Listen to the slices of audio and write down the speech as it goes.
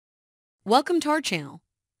Welcome to our channel.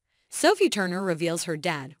 Sophie Turner reveals her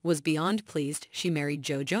dad was beyond pleased she married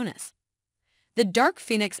Joe Jonas. The Dark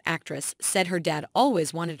Phoenix actress said her dad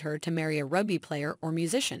always wanted her to marry a rugby player or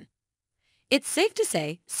musician. It's safe to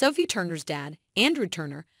say Sophie Turner's dad, Andrew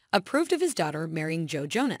Turner, approved of his daughter marrying Joe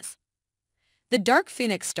Jonas. The Dark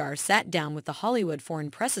Phoenix star sat down with the Hollywood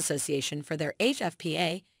Foreign Press Association for their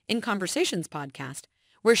HFPA in Conversations podcast,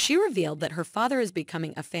 where she revealed that her father is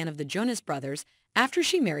becoming a fan of the Jonas Brothers after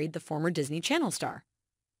she married the former Disney Channel star.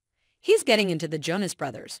 "He's getting into the Jonas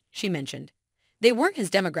Brothers," she mentioned. "They weren't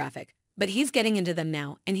his demographic, but he's getting into them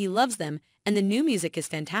now and he loves them and the new music is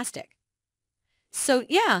fantastic. So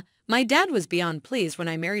yeah, my dad was beyond pleased when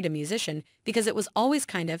I married a musician because it was always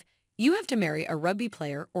kind of, you have to marry a rugby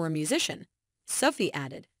player or a musician," Sophie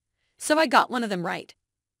added. "So I got one of them right."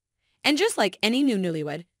 And just like any new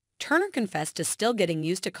newlywed, Turner confessed to still getting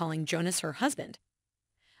used to calling Jonas her husband.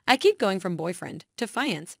 "I keep going from boyfriend to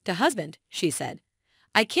fiance to husband," she said.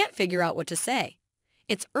 "I can't figure out what to say.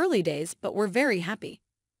 It's early days, but we're very happy."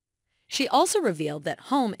 She also revealed that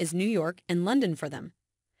home is New York and London for them.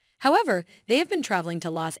 However, they have been traveling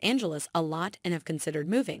to Los Angeles a lot and have considered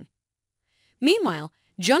moving. Meanwhile,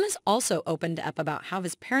 Jonas also opened up about how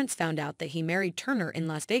his parents found out that he married Turner in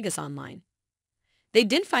Las Vegas online. They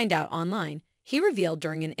didn't find out online, he revealed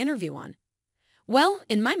during an interview on, "Well,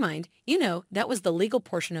 in my mind, that was the legal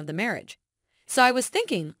portion of the marriage. So I was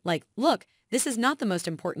thinking, look, this is not the most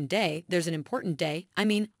important day. There's an important day.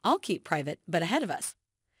 I'll keep private, but ahead of us.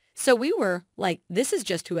 So we were this is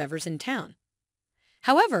just whoever's in town."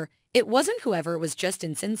 However, it wasn't whoever was just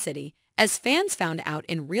in Sin City, as fans found out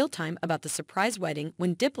in real time about the surprise wedding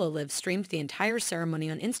when Diplo Live streamed the entire ceremony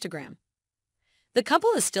on Instagram. The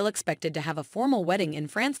couple is still expected to have a formal wedding in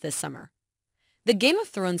France this summer. The Game of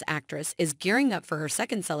Thrones actress is gearing up for her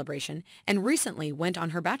second celebration and recently went on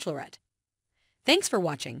her bachelorette. Thanks for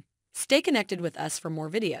watching. Stay connected with us for more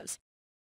videos.